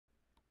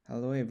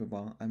Hello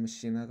everyone, I'm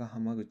Shigenaga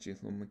Hamaguchi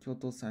from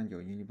Kyoto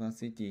Sangyo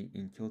University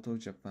in Kyoto,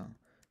 Japan.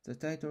 The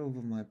title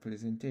of my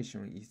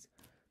presentation is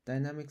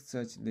Dynamic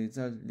Search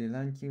Result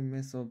Re-ranking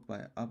Method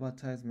by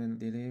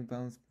Advertisement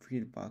Relevance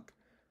Feedback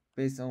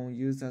based on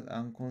users'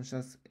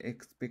 unconscious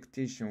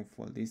expectation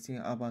for listing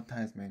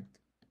advertisement.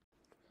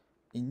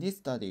 In this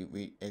study,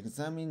 we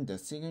examine the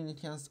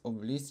significance of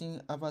listing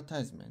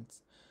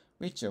advertisements,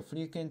 which are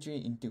frequently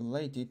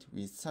integrated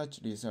with search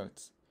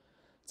results.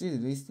 These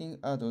listing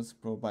ads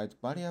provide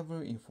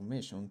valuable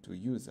information to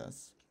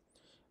users,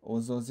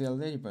 although their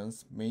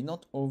relevance may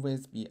not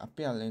always be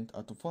apparent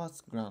at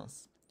first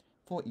glance.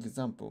 For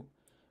example,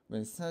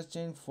 when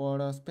searching for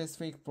a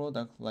specific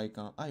product like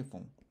an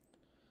iPhone,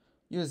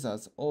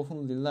 users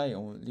often rely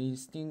on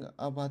listing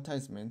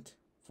advertisements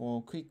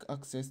for quick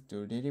access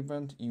to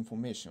relevant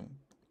information.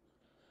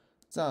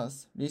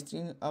 Thus,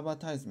 listing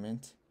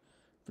advertisements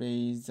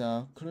plays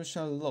a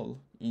crucial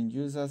role in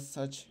users'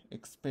 search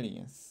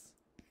experience.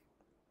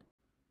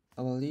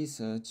 Our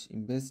research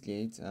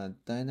investigates a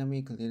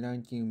dynamic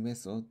re-ranking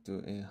method to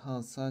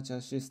enhance search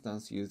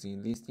assistance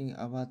using listing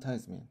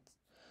advertisements.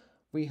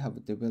 We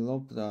have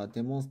developed a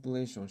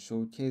demonstration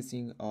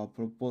showcasing our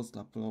proposed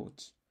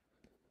approach.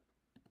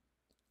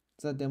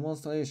 The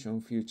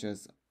demonstration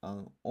features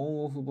an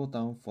on-off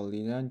button for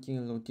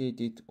re-ranking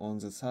located on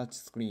the search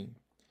screen.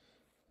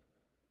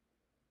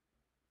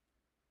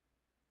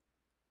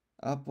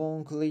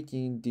 Upon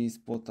clicking this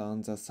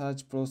button, the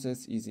search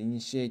process is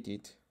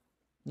initiated.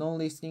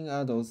 Non-listing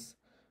ads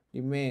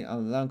remain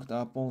unranked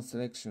upon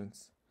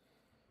selections,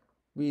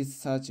 with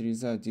search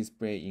results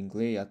displayed in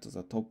gray at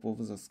the top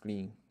of the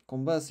screen.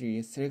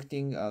 Conversely,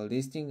 selecting a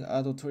listing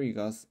ad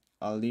triggers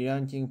a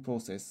re-ranking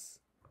process,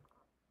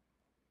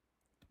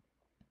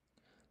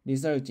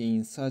 resulting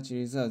in search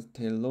results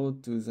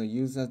tailored to the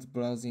user's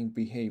browsing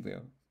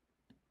behavior.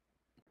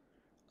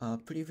 Our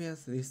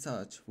previous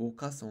research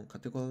focused on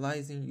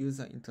categorizing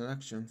user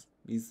interactions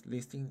with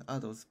listing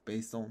ads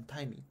based on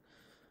timing.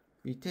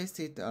 We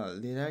tested a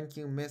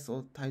re-ranking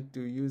method tied to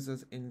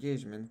users'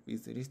 engagement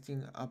with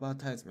listing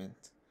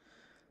advertisements.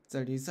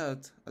 The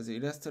results, as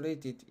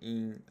illustrated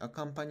in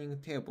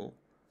accompanying table,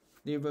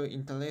 reveal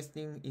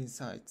interesting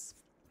insights.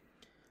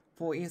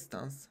 For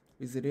instance,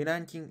 with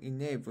re-ranking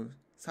enabled,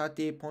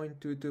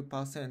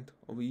 30.22%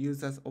 of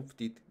users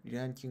opted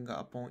re-ranking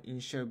upon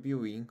initial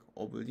viewing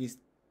of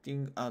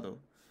listing ad,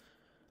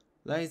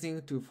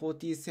 rising to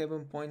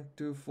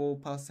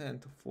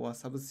 47.24% for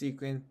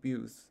subsequent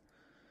views,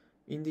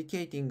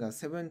 indicating a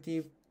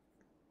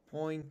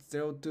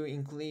 70.02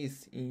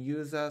 increase in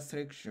user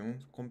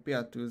selection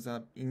compared to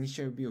the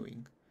initial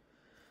viewing.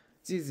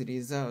 These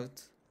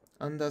results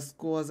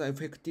underscore the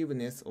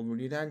effectiveness of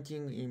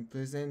re-ranking in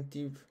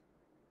presenting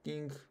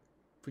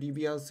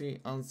previously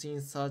unseen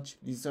search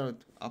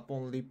results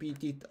upon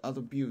repeated ad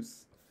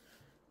views.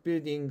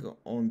 Building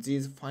on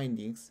these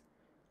findings,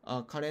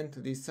 our current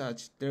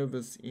research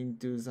delves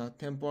into the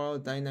temporal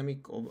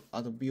dynamic of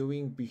ad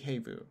viewing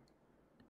behavior.